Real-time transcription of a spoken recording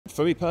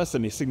for me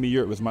personally, SiGMA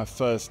Europe was my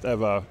first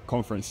ever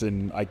conference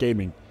in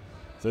iGaming.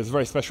 So it's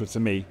very special to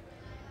me.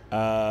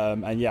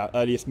 And yeah,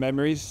 earliest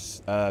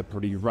memories,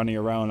 probably running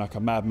around like a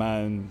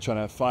madman,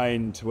 trying to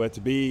find where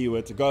to be,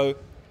 where to go.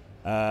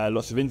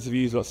 Lots of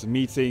interviews, lots of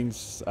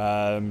meetings.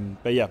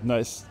 But yeah, no,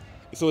 it's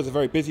always a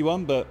very busy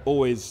one, but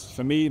always,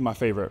 for me, my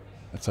favorite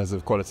in terms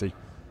of quality.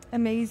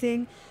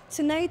 Amazing.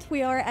 Tonight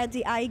we are at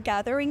the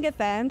iGathering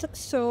event.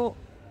 So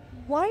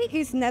why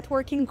is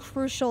networking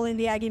crucial in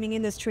the iGaming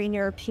industry in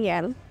your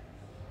opinion?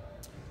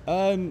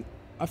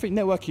 I think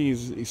networking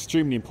is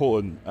extremely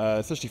important,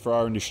 especially for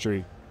our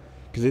industry,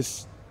 because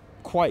it's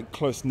quite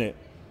close-knit,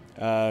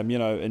 you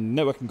know, and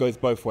networking goes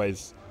both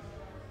ways.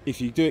 If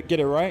you get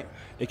it right,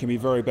 it can be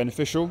very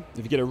beneficial.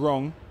 If you get it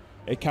wrong,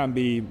 it can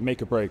be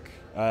make or break.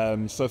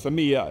 So for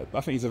me, I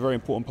think it's a very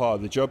important part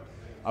of the job.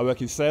 I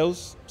work in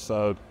sales,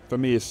 so for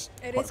me it is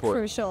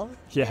crucial.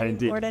 Yeah, very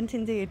indeed. Important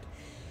indeed.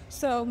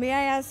 So may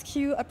I ask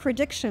you a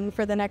prediction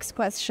for the next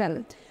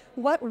question?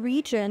 What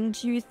region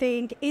do you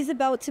think is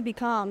about to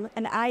become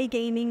an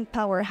iGaming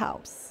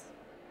powerhouse?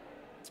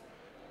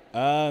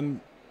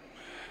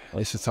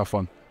 It's a tough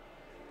one.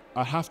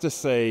 I have to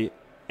say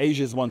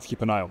Asia's one to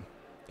keep an eye on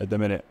at the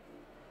minute.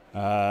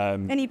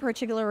 Any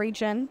particular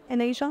region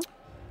in Asia?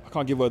 I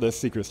can't give away those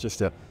secrets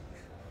just yet.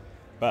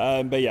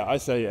 But yeah, I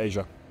say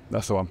Asia.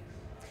 That's the one.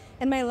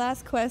 And my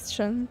last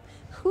question,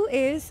 who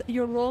is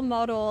your role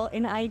model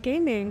in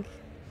iGaming?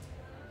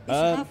 You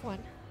should have one.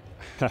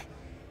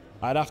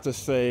 I'd have to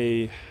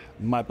say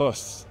my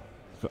boss,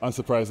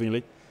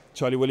 unsurprisingly.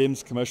 Charlie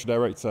Williams, commercial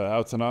director at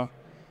Altenar.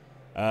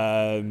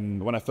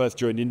 When I first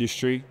joined the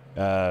industry,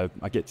 I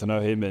get to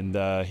know him,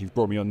 and he's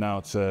brought me on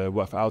now to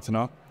work for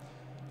Altenar.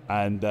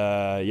 And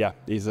yeah,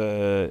 he's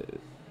a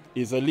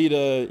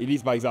leader. He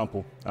leads by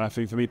example, and I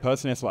think for me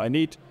personally, that's what I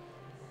need.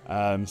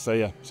 So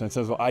yeah, so in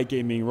terms of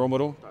iGaming role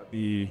model,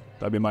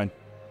 that'd be mine.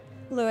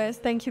 Lewis,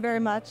 thank you very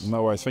much.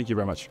 No worries. Thank you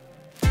very much.